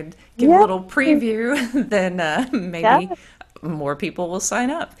you would give a Yeah. little preview, then Yeah. maybe more people will sign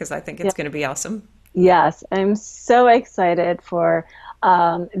up because I think Yeah. it's going to be awesome. Yes, I'm so excited for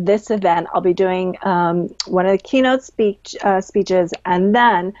this event. I'll be doing one of the keynote speeches, and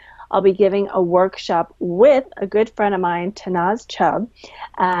then I'll be giving a workshop with a good friend of mine, Tanaz Chubb,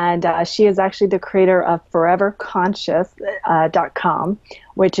 and she is actually the creator of ForeverConscious.com,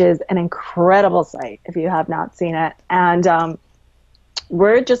 which is an incredible site if you have not seen it. And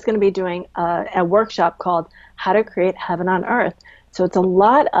we're just going to be doing a workshop called How to Create Heaven on Earth. So it's a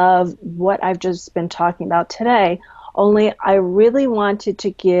lot of what I've just been talking about today, only I really wanted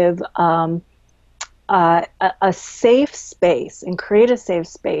to give a safe space and create a safe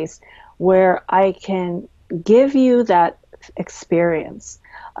space where I can give you that experience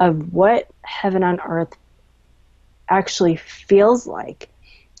of what heaven on earth actually feels like.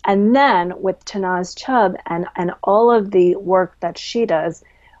 And then with Tanaz Chubb and all of the work that she does,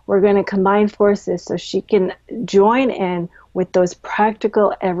 we're going to combine forces so she can join in with those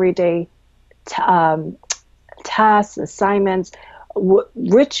practical everyday um, tasks, assignments,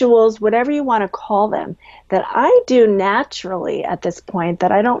 rituals, whatever you want to call them, that I do naturally at this point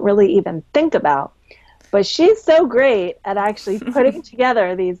that I don't really even think about. But she's so great at actually putting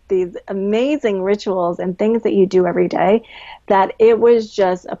together these amazing rituals and things that you do every day that it was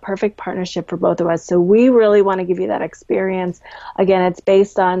just a perfect partnership for both of us. So we really want to give you that experience. Again, it's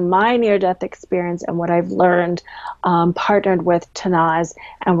based on my near-death experience and what I've learned, partnered with Tanaz,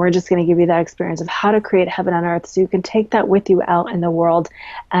 and we're just going to give you that experience of how to create heaven on earth so you can take that with you out in the world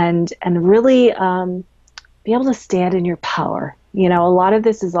and really be able to stand in your power. A lot of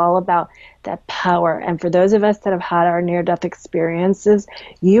this is all about that power. And for those of us that have had our near-death experiences,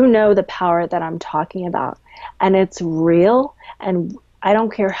 you know the power that I'm talking about. and it's real. And I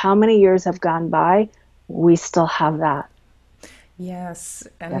don't care how many years have gone by, we still have that. Yes,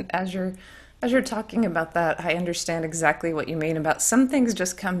 Yeah. and as you're talking about that, I understand exactly what you mean about some things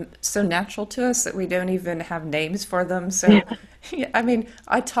just come so natural to us that we don't even have names for them. So, yeah, I mean,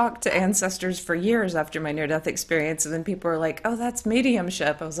 I talked to ancestors for years after my near-death experience, and then people were like, "Oh, that's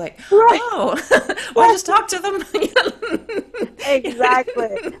mediumship." I was like, Right. "Oh, well, I Yes. just talked to them." Exactly.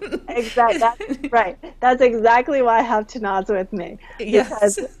 Exactly. That's right. That's exactly why I have Tanaz with me,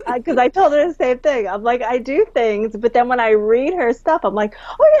 because Yes. I told her the same thing. I'm like, I do things, but then when I read her stuff, I'm like,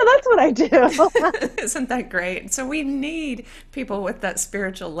 oh yeah, that's what I do. Isn't that great? So we need people with that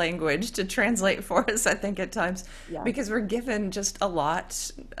spiritual language to translate for us, I think, at times, Yes. because we're given just a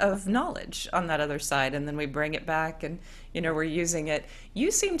lot of knowledge on that other side, and then we bring it back and, we're using it.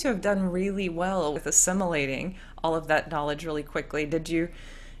 You seem to have done really well with assimilating all of that knowledge really quickly. Did you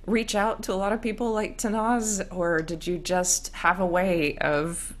reach out to a lot of people like Tanaz, or did you just have a way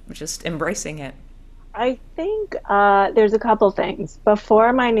of just embracing it? I think there's a couple things.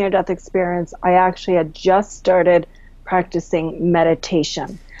 Before my near death experience, I actually had just started practicing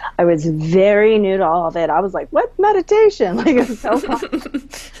meditation. I was very new to all of it. I was like, "What's meditation?" Like, it was so fun.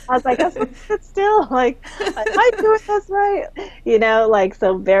 I was like, "I supposed to sit still. Like, am I doing this right?" Like,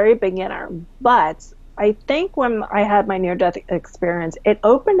 so very beginner. But I think when I had my near death experience, it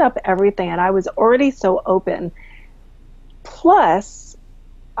opened up everything, and I was already so open. Plus,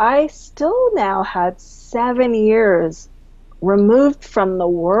 I still now had 7 years removed from the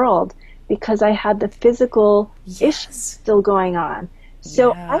world because I had the physical issues Yes. still going on.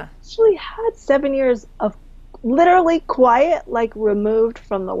 So I Yeah. actually had 7 years of literally quiet, like removed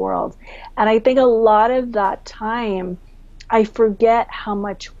from the world. And I think a lot of that time, I forget how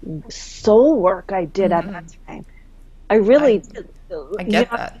much soul work I did at that time. I really I did. I get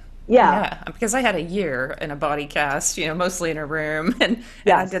that. Yeah, Yeah, because I had a year in a body cast, mostly in a room, and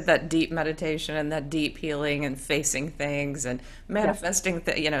I did yes, that deep meditation and that deep healing and facing things and yeah, manifesting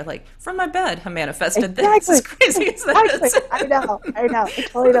like from my bed, I manifested this, as exactly, crazy as exactly. this. I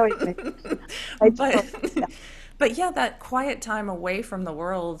totally know what you mean. I But totally, yeah. but yeah, that quiet time away from the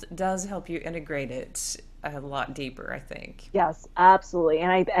world does help you integrate it a lot deeper, I think. Yes, absolutely.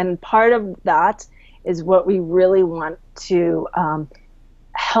 And part of that is what we really want to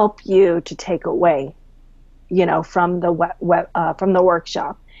help you to take away, from the from the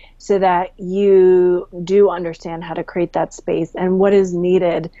workshop, so that you do understand how to create that space and what is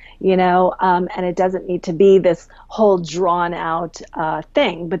needed, and it doesn't need to be this whole drawn out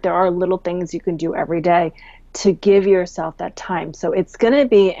thing, but there are little things you can do every day to give yourself that time. So it's going to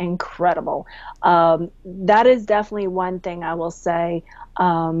be incredible. That is definitely one thing I will say,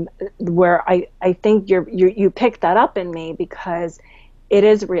 where I think you picked that up in me, because it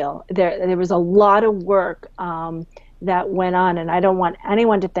is real. There was a lot of work that went on, and I don't want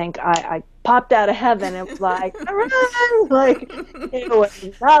anyone to think I popped out of heaven. It was like, hooray! Like, it was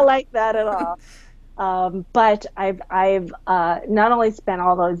not like that at all. But I've not only spent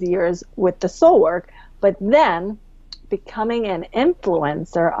all those years with the soul work, but then becoming an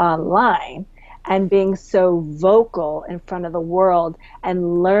influencer online and being so vocal in front of the world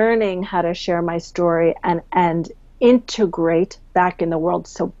and learning how to share my story and integrate back in the world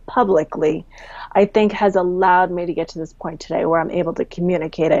so publicly, I think has allowed me to get to this point today where I'm able to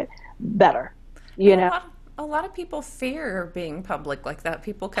communicate it better. And You know, a lot of people fear being public like that.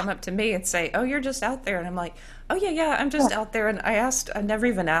 People come up to me and say, "Oh, you're just out there," and I'm like, "Oh yeah, yeah, I'm just out there." And I never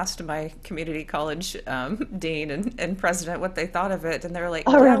even asked my community college dean and president what they thought of it, and they're like,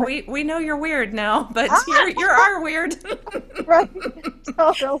 oh, "Yeah, really? we know you're weird now, but Ah, you're our weird." right.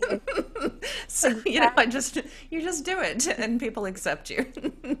 Totally. So I Exactly. just you just do it, and people accept you.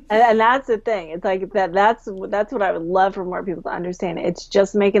 And that's the thing. It's like that's what I would love for more people to understand. It's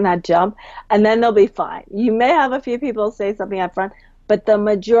just making that jump, and then they'll be fine. You may have a few people say something up front, but the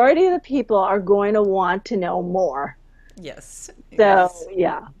majority of the people are going to want to know more. Yes, So yes.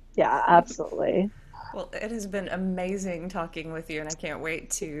 yeah, yeah, absolutely. Well, it has been amazing talking with you, and I can't wait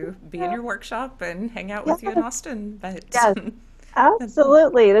to be in Yeah, your workshop and hang out with you in yes, Austin. But yes,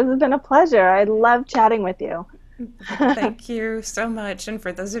 absolutely. This has been a pleasure. I love chatting with you. thank you so much. And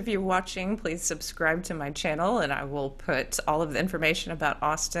for those of you watching, please subscribe to my channel, and I will put all of the information about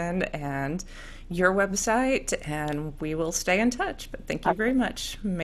Austin and your website, and we will stay in touch. But thank you very much.